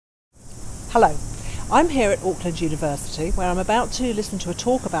Hello, I'm here at Auckland University where I'm about to listen to a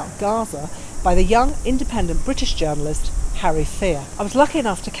talk about Gaza by the young independent British journalist Harry Fear. I was lucky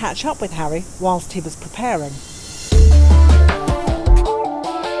enough to catch up with Harry whilst he was preparing.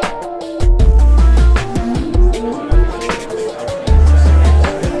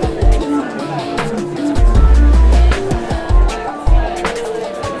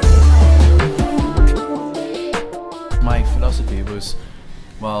 My philosophy was,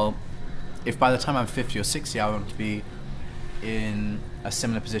 well, if by the time I'm 50 or 60 I want to be in a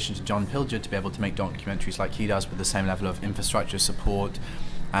similar position to John Pilger to be able to make documentaries like he does with the same level of infrastructure support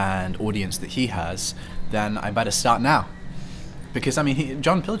and audience that he has, then I better start now. Because I mean,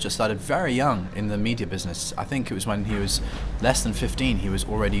 John Pilger started very young in the media business. I think it was when he was less than 15 he was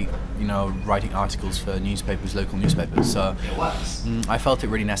already, writing articles for newspapers, local newspapers. So I felt it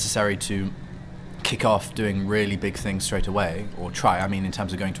really necessary to kick off doing really big things straight away, or try. I mean, in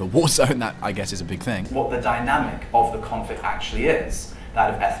terms of going to a war zone, that I guess is a big thing. What the dynamic of the conflict actually is,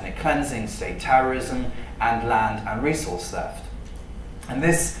 that of ethnic cleansing, state terrorism, and land and resource theft. And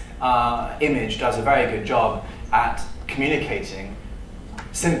this image does a very good job at communicating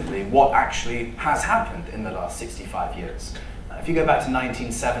simply what actually has happened in the last 65 years. If you go back to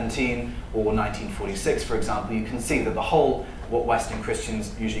 1917 or 1946, for example, you can see that the whole, what Western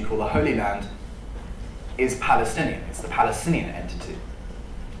Christians usually call the Holy Land, is Palestinian. It's the Palestinian entity.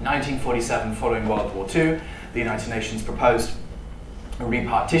 1947, following World War II, the United Nations proposed a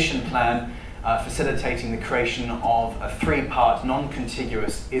repartition plan facilitating the creation of a three-part,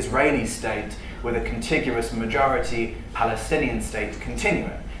 non-contiguous Israeli state with a contiguous majority Palestinian state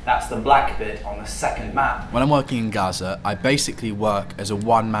continuing. That's the black bit on the second map. When I'm working in Gaza, I basically work as a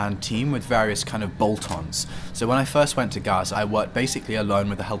one-man team with various kind of bolt-ons. So when I first went to Gaza, I worked basically alone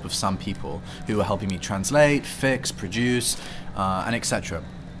with the help of some people who were helping me translate, fix, produce, and etc.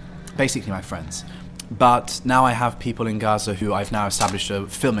 Basically my friends. But now I have people in Gaza who I've now established a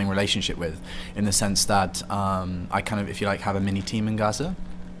filming relationship with, in the sense that I kind of, if you like, have a mini team in Gaza.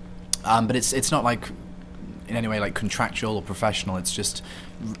 But it's not like in any way like contractual or professional, it's just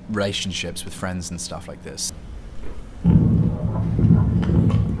relationships with friends and stuff like this.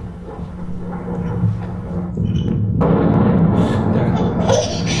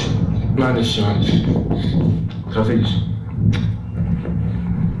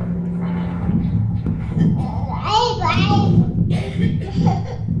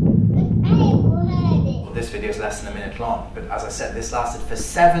 This video is less than a minute long, but as I said, this lasted for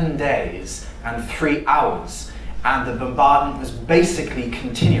 7 days and 3 hours, and the bombardment was basically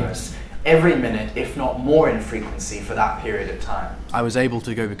continuous every minute, if not more in frequency, for that period of time. I was able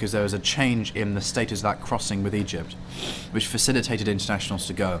to go because there was a change in the status of that crossing with Egypt, which facilitated internationals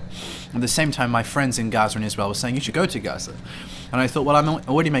to go. At the same time, my friends in Gaza and Israel were saying, you should go to Gaza. And I thought, well, I'm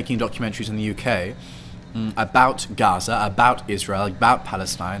already making documentaries in the UK about Gaza, about Israel, about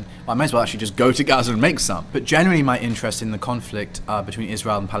Palestine. Well, I might as well actually just go to Gaza and make some. But generally my interest in the conflict between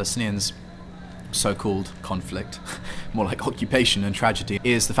Israel and Palestinians, so-called conflict, more like occupation and tragedy,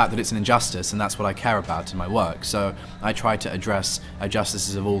 is the fact that it's an injustice, and that's what I care about in my work. So I try to address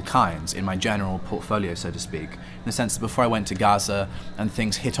injustices of all kinds in my general portfolio, so to speak, in the sense that before I went to Gaza and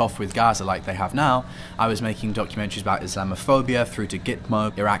things hit off with Gaza like they have now, I was making documentaries about Islamophobia through to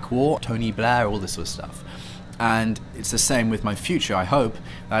Gitmo, Iraq War, Tony Blair, all this sort of stuff. And it's the same with my future. I hope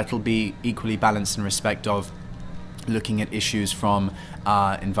that it'll be equally balanced in respect of looking at issues from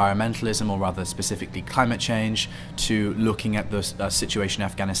environmentalism, or rather specifically climate change, to looking at the situation in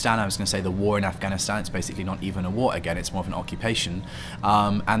Afghanistan. I was going to say the war in Afghanistan, it's basically not even a war again, it's more of an occupation,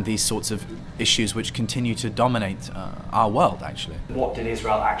 and these sorts of issues which continue to dominate our world, actually. What did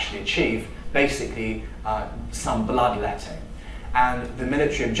Israel actually achieve? Basically some bloodletting. And the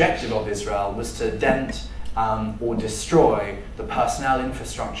military objective of Israel was to dent or destroy the personnel,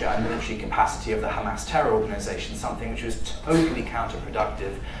 infrastructure and military capacity of the Hamas terror organization, something which was totally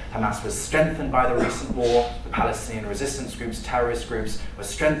counterproductive. Hamas was strengthened by the recent war, the Palestinian resistance groups, terrorist groups were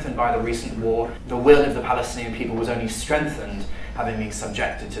strengthened by the recent war. The will of the Palestinian people was only strengthened having been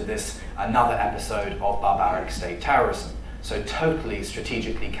subjected to this another episode of barbaric state terrorism. So totally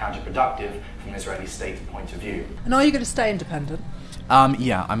strategically counterproductive from an Israeli state point of view. And are you going to stay independent?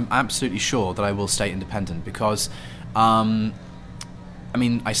 Yeah, I'm absolutely sure that I will stay independent because, I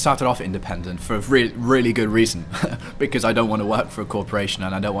mean, I started off independent for a really good reason, because I don't want to work for a corporation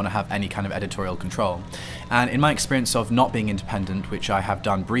and I don't want to have any kind of editorial control. And in my experience of not being independent, which I have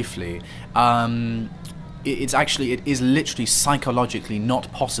done briefly, it is literally psychologically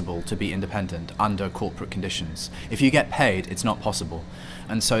not possible to be independent under corporate conditions. If you get paid, it's not possible.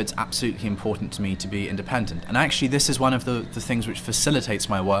 And so it's absolutely important to me to be independent. And actually this is one of the things which facilitates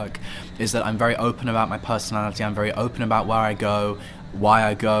my work, is that I'm very open about my personality, I'm very open about where I go, why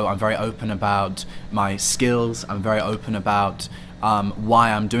I go, I'm very open about my skills, I'm very open about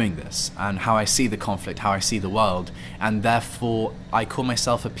why I'm doing this and how I see the conflict, how I see the world, and therefore I call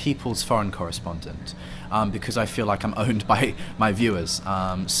myself a people's foreign correspondent. Because I feel like I'm owned by my viewers.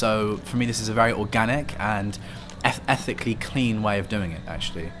 So for me this is a very organic and ethically clean way of doing it,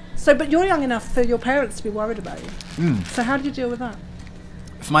 actually. So, but you're young enough for your parents to be worried about you. So how do you deal with that?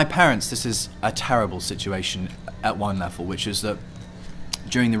 For my parents, this is a terrible situation at one level, which is that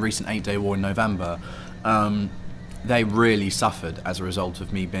during the recent 8-day war in November, they really suffered as a result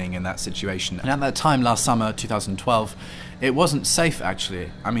of me being in that situation. And at that time, last summer, 2012, it wasn't safe, actually.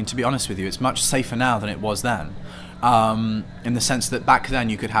 I mean, to be honest with you, it's much safer now than it was then. In the sense that back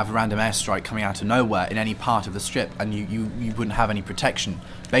then you could have a random airstrike coming out of nowhere in any part of the strip and you wouldn't have any protection,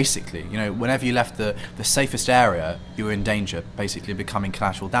 basically. You know, whenever you left the safest area, you were in danger, basically becoming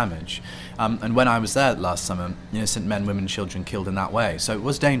collateral damage. And when I was there last summer, innocent men, women, children killed in that way, so it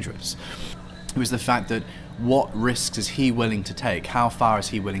was dangerous. It was the fact that what risks is he willing to take? How far is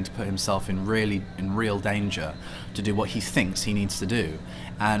he willing to put himself in real danger to do what he thinks he needs to do?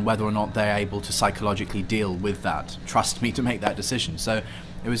 And whether or not they're able to psychologically deal with that, trust me to make that decision. So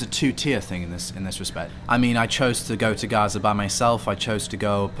it was a two-tier thing in this respect. I mean, I chose to go to Gaza by myself, I chose to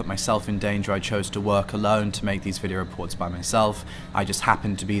go put myself in danger, I chose to work alone to make these video reports by myself. I just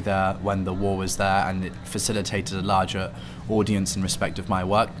happened to be there when the war was there, and it facilitated a larger audience in respect of my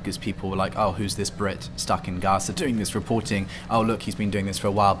work, because people were like, oh, who's this Brit stuck in Gaza doing this reporting? Oh, look, he's been doing this for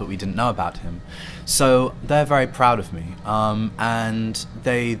a while, but we didn't know about him. So they're very proud of me, and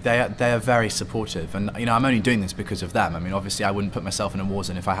they are very supportive. And you know, I'm only doing this because of them. I mean, obviously, I wouldn't put myself in a war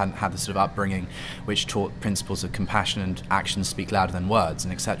zone if I hadn't had the sort of upbringing which taught principles of compassion and actions speak louder than words,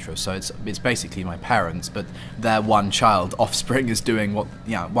 and etc. So it's basically my parents, but their one child offspring is doing what,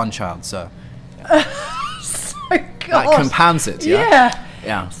 one child. So yeah. God. That compounds it. Yeah. Yeah.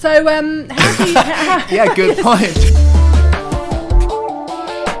 Yeah. So how do you? Yeah. Good point.